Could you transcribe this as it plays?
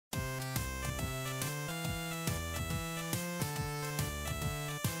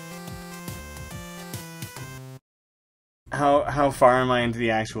how far am I into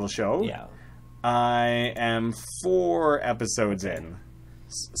the actual show? Yeah. I am 4 episodes in.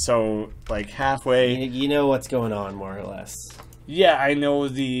 So, like, halfway. You know what's going on, more or less. Yeah, I know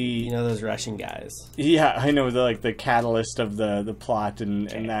You know those Russian guys. Yeah, I know the catalyst of the plot and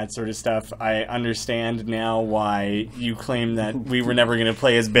that sort of stuff. I understand now why you claim that we were never going to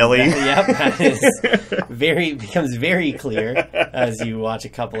play as Billy. Yep, that is becomes very clear as you watch a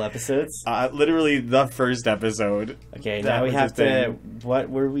couple episodes. Literally the first episode. Okay, now we have to... What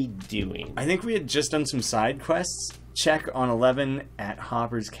were we doing? I think we had just done some side quests. Check on 11 at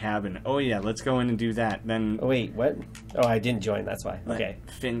Hopper's cabin. Oh yeah, let's go in and do that. Then. Oh wait, what? Oh, I didn't join. That's why. Okay,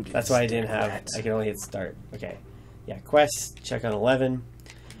 Finn that's why I didn't have. I can only hit start. Okay, yeah. Quests. Check on 11.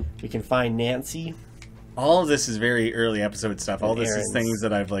 We can find Nancy. All of this is very early episode stuff. All this errands. is things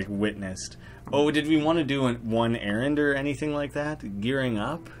that I've like witnessed. Oh, did we want to do one errand or anything like that? Gearing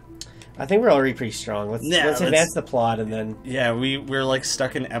up. I think we're already pretty strong. Let's advance the plot and then... Yeah, we're like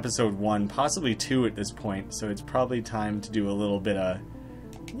stuck in episode 1, possibly 2 at this point, so it's probably time to do a little bit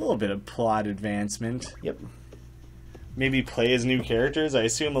of plot advancement. Yep. Maybe play as new characters. I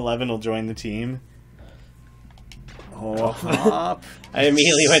assume 11 will join the team. Oh, Hop. I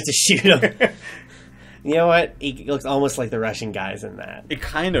immediately went to shoot him. You know what? He looks almost like the Russian guys in that. It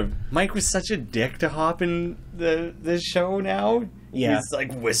kind of. Mike was such a dick to Hop in the show now. Yeah. He's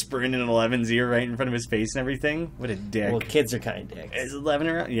like whispering in 11's ear right in front of his face and everything. What a dick. Well, kids are kind of dicks. Is 11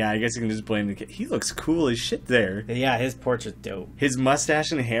 around? Yeah, I guess you can just blame the kid. He looks cool as shit there. Yeah, his portrait's dope. His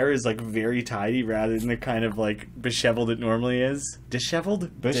mustache and hair is like very tidy rather than the kind of like disheveled it normally is.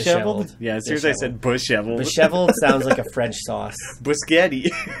 Disheveled? Disheveled? Yeah, as soon as I said busheveled. Disheveled sounds like a French sauce. Buscetti.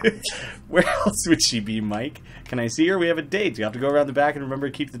 Where else would she be, Mike? Can I see her? We have a date. You have to go around the back and remember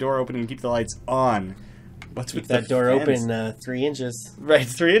to keep the door open and keep the lights on. What's Keep with that door fence? open 3 inches. Right,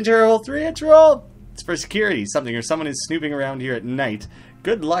 3-inch rule, 3-inch rule. It's for security. Something or someone is snooping around here at night.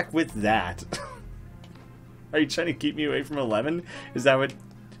 Good luck with that. Are you trying to keep me away from 11? Is that what...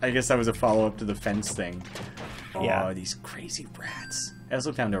 I guess that was a follow-up to the fence thing. Oh, yeah. These crazy rats. I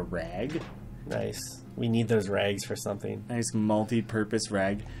also found a rag. Nice. We need those rags for something. Nice multi-purpose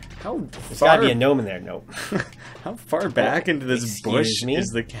rag. There's gotta be a gnome in there. Nope. How far back into this Excuse bush me? is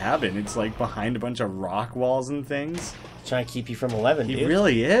the cabin? It's like behind a bunch of rock walls and things. Trying to keep you from 11, He dude.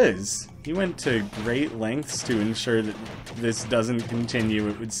 really is. He went to great lengths to ensure that this doesn't continue,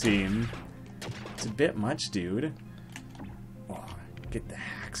 it would seem. It's a bit much, dude. Oh, get the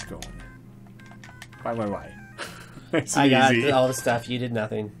hacks going. Why? It's I got easy. all the stuff. You did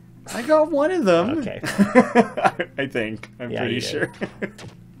nothing. I got one of them. Okay. I think. I'm Yeah, pretty you sure.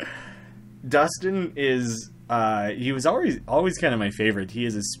 Dustin is, he was always kind of my favorite. He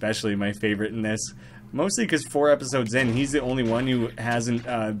is especially my favorite in this. Mostly because 4 episodes in, he's the only one who hasn't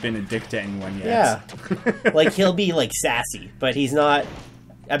been a dick to anyone yet. Yeah. Like, he'll be, like, sassy, but he's not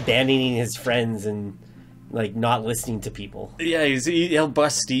abandoning his friends and, like, not listening to people. Yeah, he'll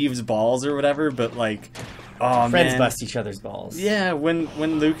bust Steve's balls or whatever, but, like, oh, Friends man. bust each other's balls. Yeah, when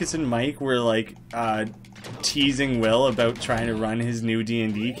Lucas and Mike were, like, teasing Will about trying to run his new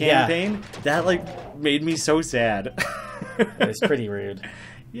D&D campaign, that, like, made me so sad. It was pretty rude.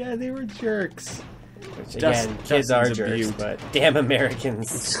 Yeah, they were jerks. Which, again, kids are jerks, but damn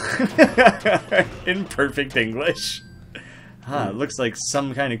Americans. In perfect English. Huh, looks like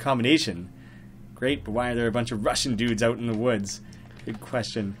some kind of combination. Great, but why are there a bunch of Russian dudes out in the woods? Good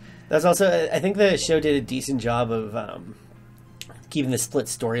question. That's also, I think the show did a decent job of keeping the split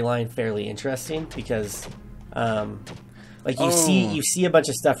storyline fairly interesting because, like, you see a bunch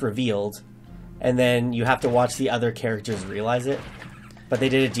of stuff revealed, and then you have to watch the other characters realize it. But they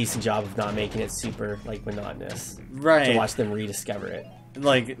did a decent job of not making it super, like, monotonous. Right. To watch them rediscover it.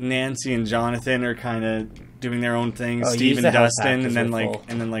 Like, Nancy and Jonathan are kind of doing their own thing. Oh, Steve use and the health Dustin, pack and then 'cause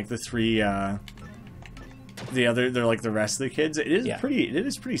they're full. like the 3, they're like the rest of the kids. It is Yeah.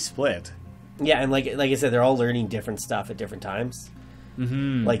 pretty split. Yeah, and like I said, they're all learning different stuff at different times.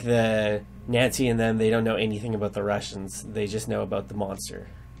 Mm-hmm. Like the Nancy and them, they don't know anything about the Russians. They just know about the monster.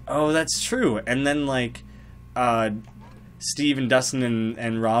 Oh, that's true. And then, like, Steve and Dustin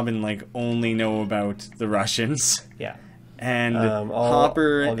and Robin, like, only know about the Russians. Yeah. And I'll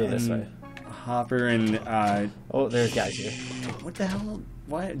go this way. Hopper and Oh, there's guys here. what the hell?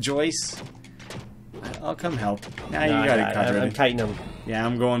 What? Joyce? I'll come help. Nah, No, you got it I'm covered. kiting them. Yeah,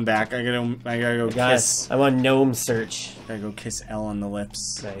 I'm going back. I gotta go Guys, kiss. I'm on gnome search. Gotta go kiss Elle on the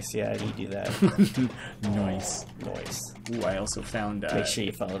lips. Nice, yeah, you do that. Nice. Noise. Ooh, I also found. Make sure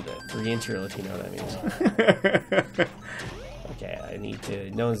you follow the 3-inch rule if you know what that means. Okay, I need to...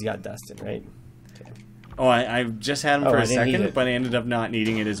 No one's got Dustin, right? Okay. Oh, I just had him Oh, for I a didn't need second, it. but I ended up not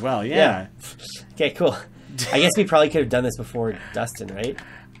needing it as well. Yeah. Okay, cool. I guess we probably could have done this before Dustin, right?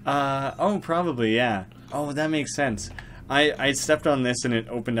 Oh, probably, yeah. Oh, that makes sense. I stepped on this and it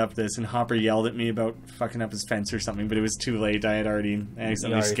opened up this, and Hopper yelled at me about fucking up his fence or something, but it was too late. I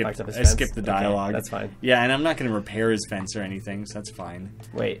accidentally skipped the dialogue. Okay, that's fine. Yeah, and I'm not going to repair his fence or anything, so that's fine.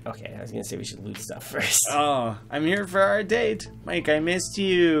 Wait, okay, I was going to say we should loot stuff first. Oh, I'm here for our date. Mike, I missed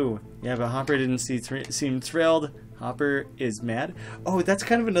you. Yeah, but Hopper didn't seem thrilled. Hopper is mad. Oh, that's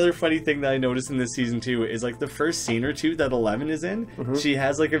kind of another funny thing that I noticed in this season too, is like the first scene or two that 11 is in, she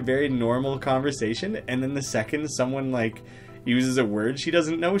has like a very normal conversation, and then the second someone like uses a word she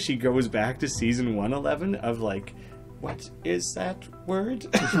doesn't know, she goes back to season 1 11 of like, what is that word?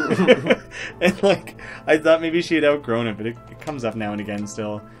 And like, I thought maybe she had outgrown it, but it comes up now and again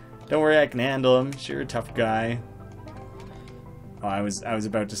still. Don't worry, I can handle him. Sure, tough guy. Oh, I was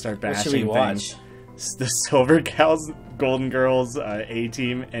about to start bashing What should we watch? things. The Silver Cows, Golden Girls,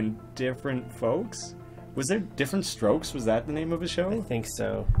 A-Team, and Different Folks? Was there Different Strokes? Was that the name of a show? I think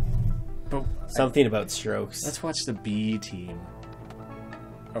so. But something about strokes. Let's watch the B-Team.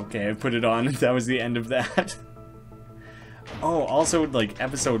 Okay, I put it on. That was the end of that. Oh, also, like,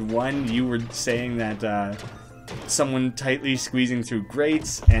 episode 1, you were saying that someone tightly squeezing through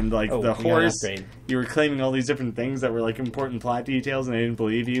grates, and like the horse, you were claiming all these different things that were like important plot details, and I didn't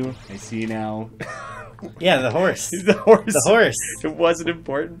believe you. I see now. Yeah, the horse. The horse. The horse. It was an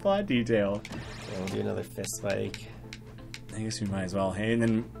important plot detail. Okay, we'll do another fist spike. I guess we might as well. Hey, and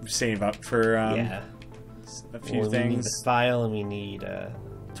then save up for a few things. We need the file, and we need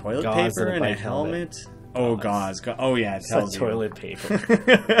toilet paper and a helmet. Oh, gauze. Oh yeah, it tells you. Toilet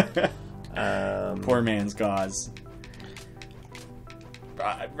paper. Poor man's gauze.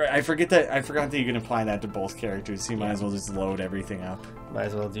 I forgot that you can apply that to both characters, so you might as well just load everything up. Might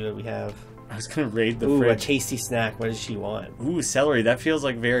as well do what we have. I was gonna raid the fridge. Ooh, a tasty snack. What does she want? Ooh, celery. That feels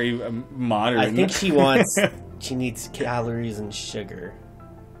like very modern. I think she wants... she needs calories and sugar.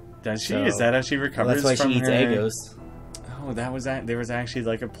 Does she? So, is that how she recovers? That's why from she eats her... Eggos. Oh, that was that. There was actually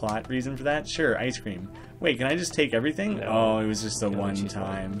like a plot reason for that. Sure, ice cream. Wait, can I just take everything? No. Oh, it was just the one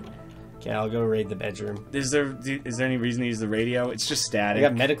time. Okay, I'll go raid the bedroom. Is there any reason to use the radio? It's just static. I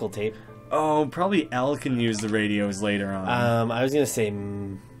got medical tape. Oh, probably Elle can use the radios later on. I was gonna say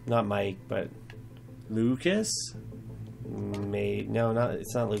not Mike, but Lucas. No,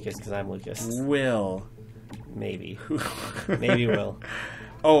 it's not Lucas because I'm Lucas. Will. Maybe. Maybe Will.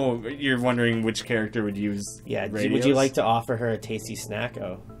 Oh, you're wondering which character would use radios? Would you like to offer her a tasty snack?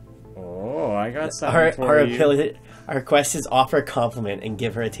 Oh, I got something for you. Our quest is offer a compliment and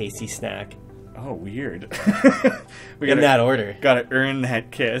give her a tasty snack. Oh, weird. In that order. Gotta earn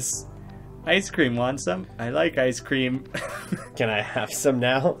that kiss. Ice cream, want some? I like ice cream. Can I have some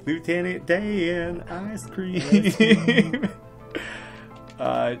now? Lieutenant Dan, ice cream.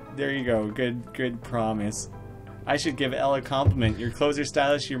 There you go. Good promise. I should give Elle a compliment. Your clothes are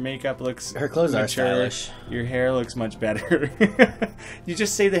stylish. Your makeup looks Her clothes mature. are stylish. Your hair looks much better. You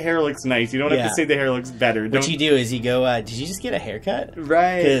just say the hair looks nice. You don't have to say the hair looks better. What you do is you go, did you just get a haircut?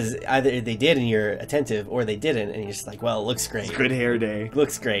 Right. Because either they did and you're attentive, or they didn't and you're just like, well, it looks great. It's good hair day.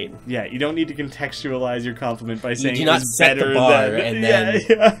 Looks great. Yeah, you don't need to contextualize your compliment by saying you do not set the bar and then...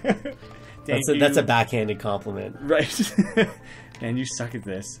 Yeah. That's a backhanded compliment. Right. Man, you suck at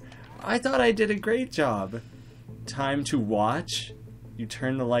this. I thought I did a great job. Time to watch. You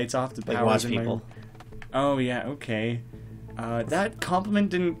turn the lights off. The powers watch in people. Oh yeah, okay. That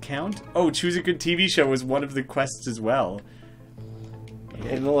compliment didn't count. Oh, choose a good TV show was one of the quests as well.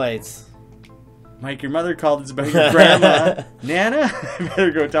 In the lights. Mike, your mother called. It's about your grandma. Nana, I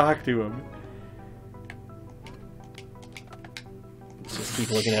better go talk to him. Just keep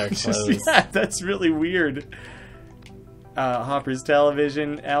looking at our clothes. Yeah, that's really weird. Hopper's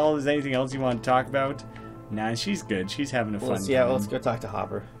television. Elle, is there anything else you want to talk about? Nah, she's good. She's having a fun time. Let's go talk to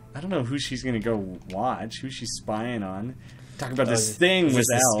Hopper. I don't know who she's going to go watch. Who she's spying on. Talk about this thing with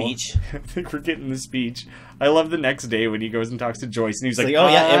Elle. Speech? I think we're getting the speech. I love the next day when he goes and talks to Joyce and he's like, oh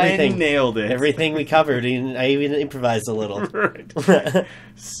yeah, everything. I nailed it. Everything we covered. And I even improvised a little. Right.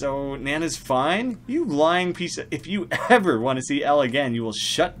 So, Nana's fine? You lying piece of... If you ever want to see Elle again, you will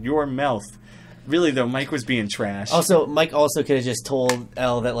shut your mouth. Really, though, Mike was being trash. Also, Mike also could have just told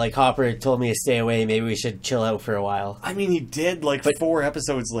Elle that, like, Hopper told me to stay away. Maybe we should chill out for a while. I mean, he did, like, 4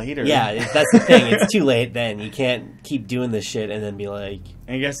 episodes later. Yeah, that's the thing. It's too late then. You can't keep doing this shit and then be like...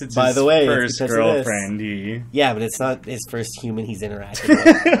 I guess it's by his the way, first girlfriend. Yeah, but it's not his first human he's interacted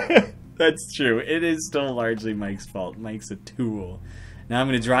with. That's true. It is still largely Mike's fault. Mike's a tool. Now I'm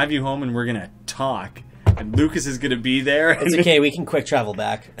going to drive you home and we're going to talk. And Lucas is going to be there. It's okay. We can quick travel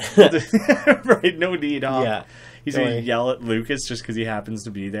back. Right. No need. Yeah. He's going to yell at Lucas just because he happens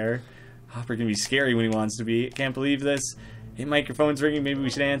to be there. Hopper can be scary when he wants to be. Can't believe this. Hey, microphone's ringing. Maybe we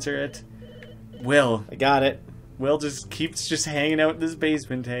should answer it. Will. I got it. Will keeps hanging out in this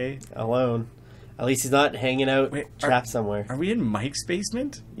basement, hey? Alone. At least he's not hanging out trapped somewhere. Are we in Mike's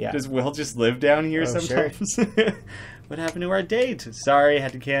basement? Yeah. Does Will just live down here sometimes? Sure. What happened to our date? Sorry,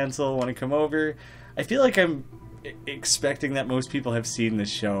 had to cancel. Want to come over? I feel like I'm expecting that most people have seen the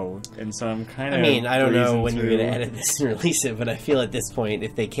show, and so I'm kind of... I mean, I don't know when you're going to edit this and release it, but I feel at this point,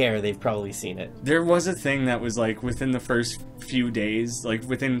 if they care, they've probably seen it. There was a thing that was like within the first few days, like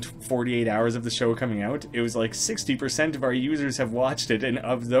within 48 hours of the show coming out, it was like 60% of our users have watched it, and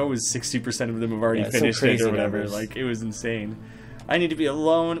of those, 60% of them have already finished it or whatever. Numbers. Like, it was insane. I need to be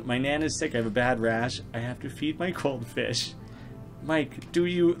alone. My Nana's sick. I have a bad rash. I have to feed my goldfish. Mike, do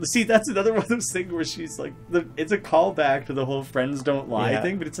you... See, that's another one of those things where she's like... It's a callback to the whole friends don't lie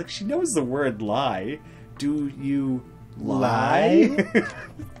thing, but it's like she knows the word lie. Do you lie?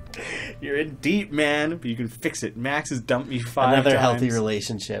 You're in deep, man, but you can fix it. Max has dumped me 5 times. Another healthy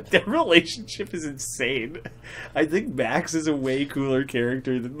relationship. That relationship is insane. I think Max is a way cooler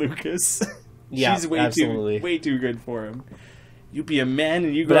character than Lucas. Yeah, she's absolutely. way too good for him. You be a man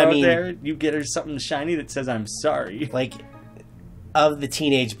and you go out there, you get her something shiny that says, I'm sorry. Like... Of the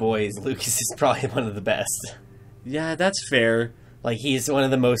teenage boys, Lucas is probably one of the best. Yeah, that's fair. Like, he's one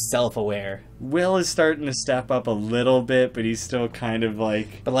of the most self-aware. Will is starting to step up a little bit, but he's still kind of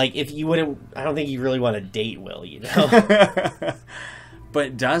like... But, like, if you wouldn't... I don't think you really want to date Will, you know?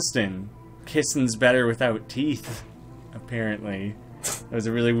 But Dustin, kissing's better without teeth, apparently. That was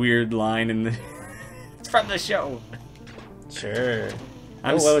a really weird line in the... It's from the show. Sure.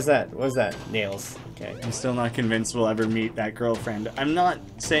 What was that? What was that? Nails. Okay. I'm still not convinced we'll ever meet that girlfriend. I'm not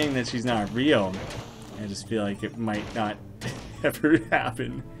saying that she's not real. I just feel like it might not ever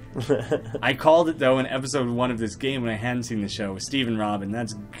happen. I called it, though, in episode 1 of this game when I hadn't seen the show with Steve and Robin.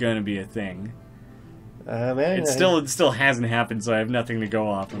 That's gonna be a thing. Man, it still hasn't happened, so I have nothing to go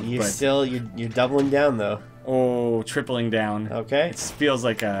off of. You're doubling down, though. Oh, tripling down. Okay. It feels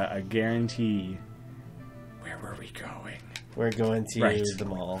like a guarantee. Where were we going? We're going to the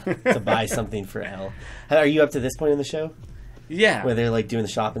mall to buy something for Elle. Are you up to this point in the show? Yeah. Where they're like doing the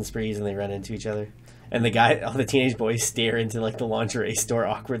shopping sprees and they run into each other. And all the teenage boys stare into like the lingerie store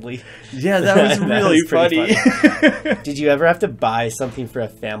awkwardly. Yeah, that was really funny. Did you ever have to buy something for a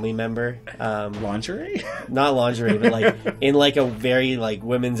family member? Lingerie? Not lingerie, but like in like a very like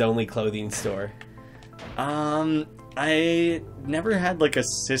women's only clothing store. I never had like a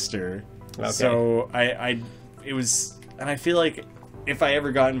sister. Okay. So it was... And I feel like if I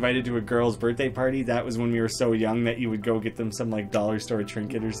ever got invited to a girl's birthday party, that was when we were so young that you would go get them some like dollar store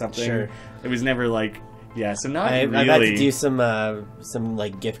trinket or something. Sure. It was never like, so not really. I've had to do some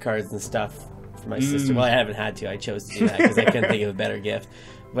like gift cards and stuff for my sister. Well, I haven't had to. I chose to do that because I couldn't think of a better gift.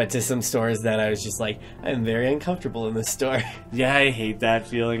 But to some stores that I was just like, I'm very uncomfortable in this store. Yeah, I hate that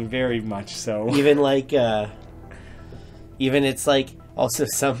feeling very much so. Even like, it's like also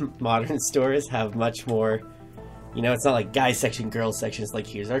some modern stores have much more. You know, it's not like guys section, girls section. It's like,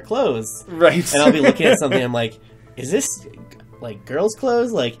 here's our clothes. Right. And I'll be looking at something, I'm like, is this, like, girls'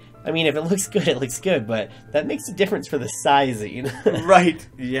 clothes? Like, I mean, if it looks good, it looks good, but that makes a difference for the size, you know? Right.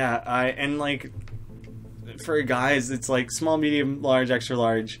 Yeah. And, like, for guys, it's like small, medium, large, extra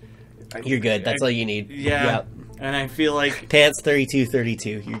large. You're good. That's all you need. Yeah. Yep. And I feel like... Pants 32,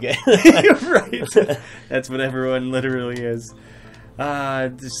 you're good. Right. That's what everyone literally is.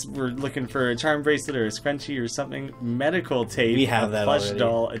 We're looking for a charm bracelet or a scrunchie or something. Medical tape. We have that plush already.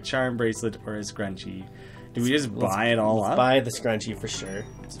 Doll, a charm bracelet, or a scrunchie. Do we just buy it all up? Buy the scrunchie for sure.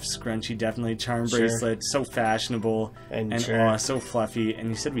 Scrunchie, definitely. Charm bracelet, so fashionable and sure. So fluffy. And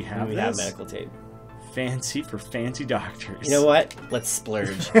you said we have We have medical tape. Fancy for fancy doctors. You know what? Let's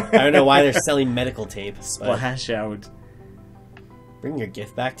splurge. I don't know why they're selling medical tape. Splash out. Bring your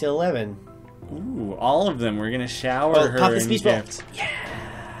gift back to 11. Ooh, all of them. We're going to shower her in gifts. Yeah.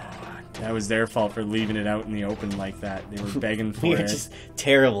 That was their fault for leaving it out in the open like that. They were begging for We it. were just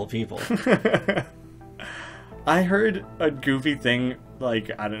terrible people. I heard a goofy thing,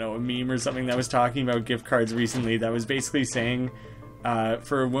 like, I don't know, a meme or something that was talking about gift cards recently that was basically saying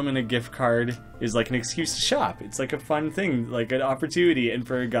for a woman a gift card is like an excuse to shop. It's like a fun thing, like an opportunity. And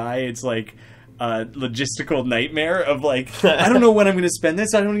for a guy, it's like a logistical nightmare of like, I don't know when I'm going to spend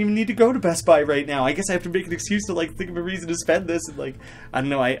this. I don't even need to go to Best Buy right now. I guess I have to make an excuse to like think of a reason to spend this. And like, I don't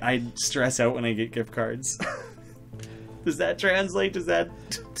know, I stress out when I get gift cards. Does that translate? Does that...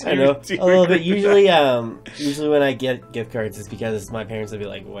 I know. A little bit. Usually when I get gift cards, it's because my parents will be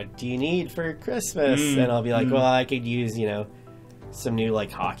like, what do you need for Christmas? And I'll be like, well, I could use, some new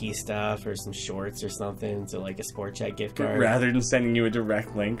like hockey stuff or some shorts or something, so like a Sport Check gift But card. rather than sending you a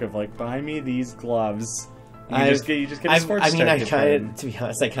direct link of like, buy me these gloves, you just get a Sports Check I gift kind card. of, to be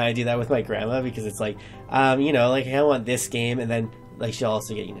honest, I kind of do that with my grandma because it's like, you know, like I want this game, and then like she'll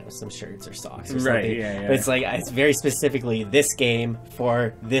also get, you know, some shirts or socks or something. Right, yeah. But it's like, it's very specifically this game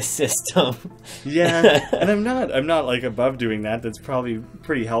for this system. Yeah, and I'm not like above doing that. That's probably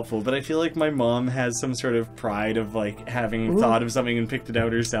pretty helpful. But I feel like my mom has some sort of pride of like having thought of something and picked it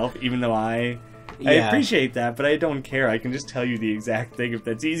out herself, even though I appreciate that, but I don't care. I can just tell you the exact thing if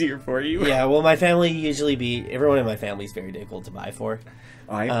that's easier for you. Yeah, well, my family everyone in my family is very difficult to buy for.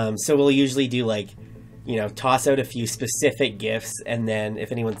 So we'll usually do like, you know, toss out a few specific gifts, and then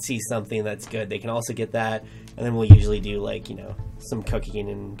if anyone sees something that's good, they can also get that. And then we'll usually do like, you know, some cooking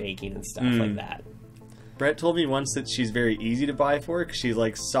and baking and stuff like that. Brett told me once that she's very easy to buy for because she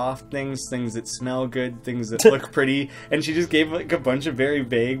likes soft things that smell good, things that look pretty, and she just gave like a bunch of very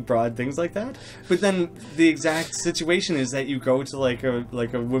vague, broad things like that. But then the exact situation is that you go to like a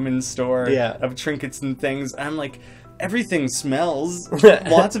women's store of trinkets and things. I'm like, everything smells.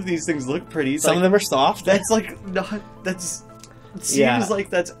 Lots of these things look pretty. Some of them are soft. That's like not. That's it seems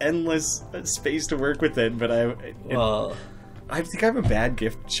like that's endless space to work with it. But I think I'm a bad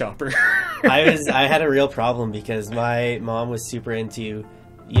gift shopper. I had a real problem because my mom was super into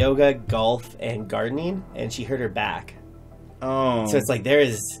yoga, golf, and gardening, and she hurt her back. Oh, so it's like there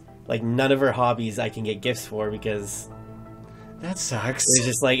is like none of her hobbies I can get gifts for because. That sucks. It's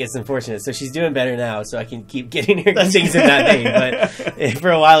just like, it's unfortunate. So she's doing better now, so I can keep getting her things in that vein. But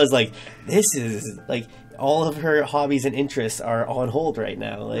for a while, it's like, this is like all of her hobbies and interests are on hold right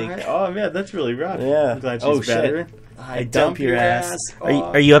now. Like, right. Oh man, that's really rough. Yeah. I'm glad she's better. Shit. I dump your ass. Oh.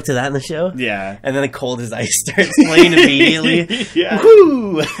 Are you up to that in the show? Yeah. And then the Cold as Ice starts playing immediately. Yeah.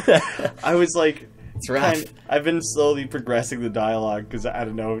 Woo! I was like, it's rough. I've been slowly progressing the dialogue because I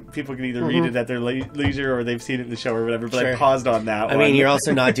don't know, people can either read it at their leisure or they've seen it in the show or whatever. But I paused on that one. I mean, you're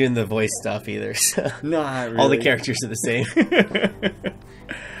also not doing the voice stuff either. So. Not really. All the characters are the same.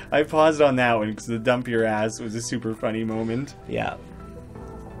 I paused on that one because the dump your ass was a super funny moment. Yeah.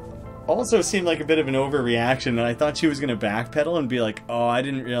 Also seemed like a bit of an overreaction, and I thought she was going to backpedal and be like, oh, I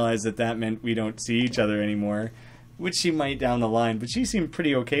didn't realize that meant we don't see each other anymore, which she might down the line, but she seemed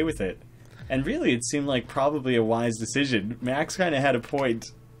pretty okay with it. And really, it seemed like probably a wise decision. Max kind of had a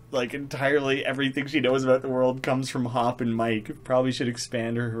point. Like, entirely everything she knows about the world comes from Hop and Mike. Probably should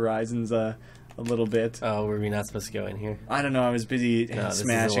expand her horizons a little bit. Oh, were we not supposed to go in here? I don't know, I was busy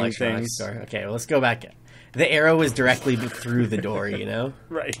smashing things. Store. Okay, well, let's go back. The arrow was directly through the door, you know?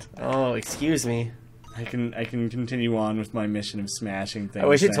 Right. Oh, excuse me. I can continue on with my mission of smashing things. I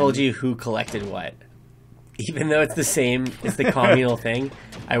wish it told you who collected what. Even though it's the same, it's the communal thing,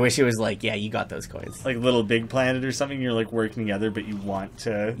 I wish it was like, yeah, you got those coins. Like Little Big Planet or something, you're like working together, but you want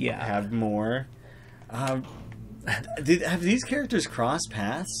to have more. Have these characters crossed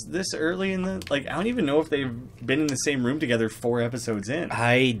paths this early in the... Like, I don't even know if they've been in the same room together 4 episodes in.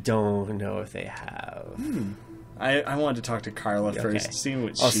 I don't know if they have. I wanted to talk to Carla first, see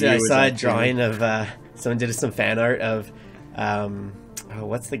what she was I saw a up to. drawing of... someone did some fan art of...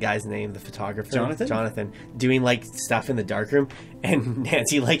 what's the guy's name? The photographer? Jonathan. Doing, like, stuff in the darkroom. And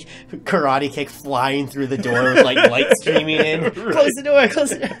Nancy, like, karate kick flying through the door with, like, light streaming in. Right. Close the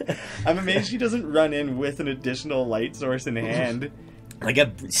door. I'm amazed she doesn't run in with an additional light source in hand. Like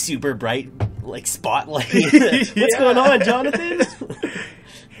a super bright, like, spotlight. What's going on, Jonathan?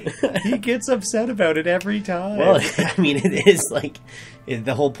 He gets upset about it every time. Well, I mean, it is like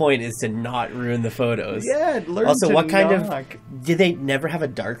the whole point is to not ruin the photos. Yeah, learn also, to what kind knock. of did they never have a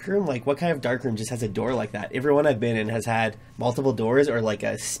dark room? Like, what kind of dark room just has a door like that? Everyone I've been in has had multiple doors or like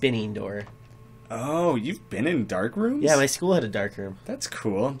a spinning door. Oh, you've been in dark rooms? Yeah, my school had a dark room. That's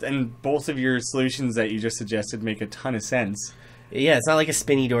cool. And both of your solutions that you just suggested make a ton of sense. Yeah, it's not like a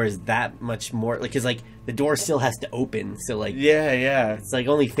spinny door is that much more, like, because, like, the door still has to open, so, like... Yeah. It's, like,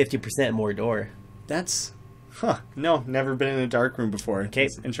 only 50% more door. That's... Huh. No, never been in a dark room before. Okay.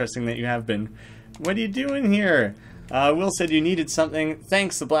 It's interesting that you have been. What are you doing here? Will said you needed something.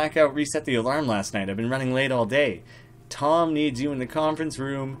 Thanks, the blackout reset the alarm last night. I've been running late all day. Tom needs you in the conference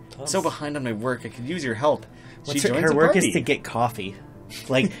room. So behind on my work, I could use your help. Her work is to get coffee.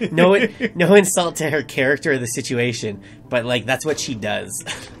 Like, no insult to her character or the situation, but, like, that's what she does.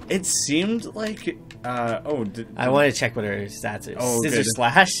 It seemed like... I want to check what her stats are. Oh, Scissor good.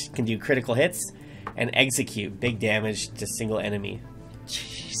 Slash can do critical hits, and Execute, big damage to single enemy.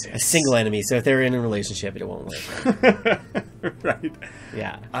 Jesus. A single enemy, so if they're in a relationship, it won't work. Right.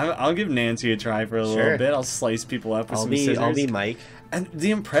 Yeah. I'll give Nancy a try for a little bit. I'll slice people up with some scissors. I'll be Mike. And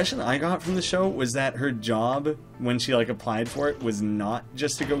the impression I got from the show was that her job, when she, like, applied for it, was not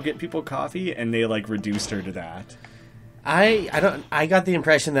just to go get people coffee, and they, like, reduced her to that. I got the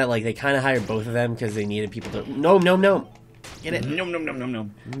impression that, like, they kind of hired both of them because they needed people to... No. Get it? No.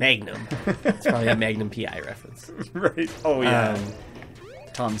 Magnum. It's probably a Magnum PI reference. Right. Oh, yeah.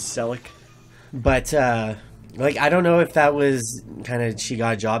 Tom Selleck. But, like, I don't know if that was kind of she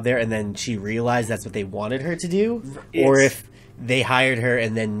got a job there and then she realized that's what they wanted her to do, or if they hired her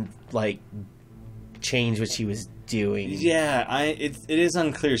and then, like, changed what she was doing. Yeah, it is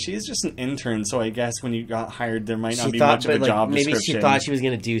unclear. She is just an intern, so I guess when you got hired, there might not be much of a job description. Maybe she thought she was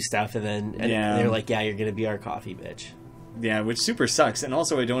going to do stuff, and then they're like, yeah, you're going to be our coffee bitch. Yeah, which super sucks. And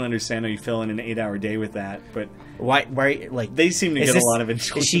also, I don't understand how you fill in an 8-hour day with that. But why? Like, they seem to get a lot of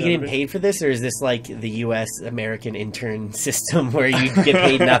enjoyment. Is she getting paid for this, or is this like the U.S. American intern system where you get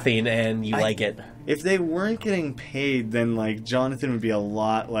paid nothing and you like it? If they weren't getting paid, then like Jonathan would be a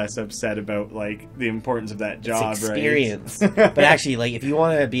lot less upset about like the importance of that job, it's experience. Right? But actually, like, if you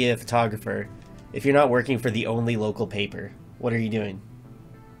want to be a photographer, if you're not working for the only local paper, what are you doing?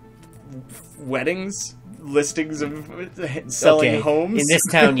 Weddings? Listings of selling homes. In this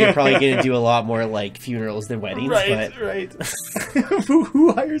town, you're probably going to do a lot more like funerals than weddings. Right.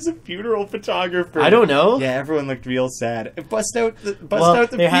 Who hires a funeral photographer? I don't know. Yeah, everyone looked real sad. Bust out the there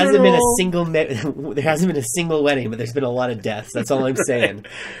funeral. hasn't been a single wedding, but there's been a lot of deaths. That's all I'm saying.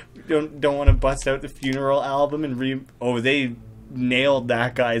 Don't want to bust out the funeral album and they nailed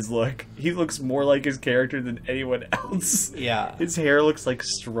that guy's look. He looks more like his character than anyone else. Yeah, his hair looks like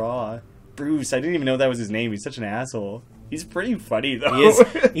straw. Bruce, I didn't even know that was his name. He's such an asshole. He's pretty funny though.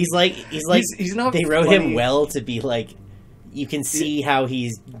 He's like he's not. They wrote him well to be like, you can see how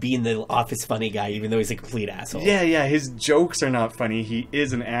he's being the office funny guy, even though he's a complete asshole. Yeah. His jokes are not funny. He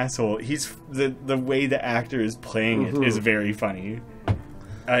is an asshole. He's the way the actor is playing it is very funny.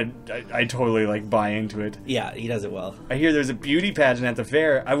 I totally like buy into it. Yeah, he does it well. I hear there's a beauty pageant at the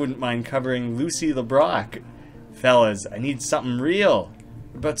fair. I wouldn't mind covering Lucy LeBrock. Fellas, I need something real.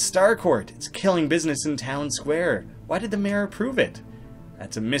 But Starcourt, it's killing business in Town Square. Why did the mayor approve it?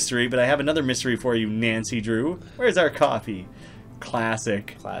 That's a mystery, but I have another mystery for you, Nancy Drew. Where's our coffee?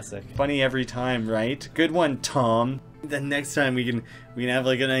 Classic. Funny every time, right? Good one, Tom. Then next time we can have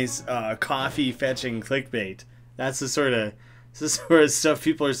like a nice coffee fetching clickbait. That's the sort of stuff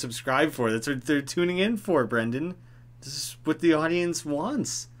people are subscribed for. That's what they're tuning in for, Brendan. This is what the audience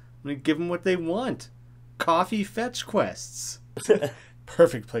wants. I'm gonna give them what they want. Coffee fetch quests.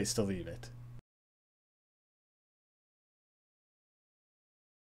 Perfect place to leave it.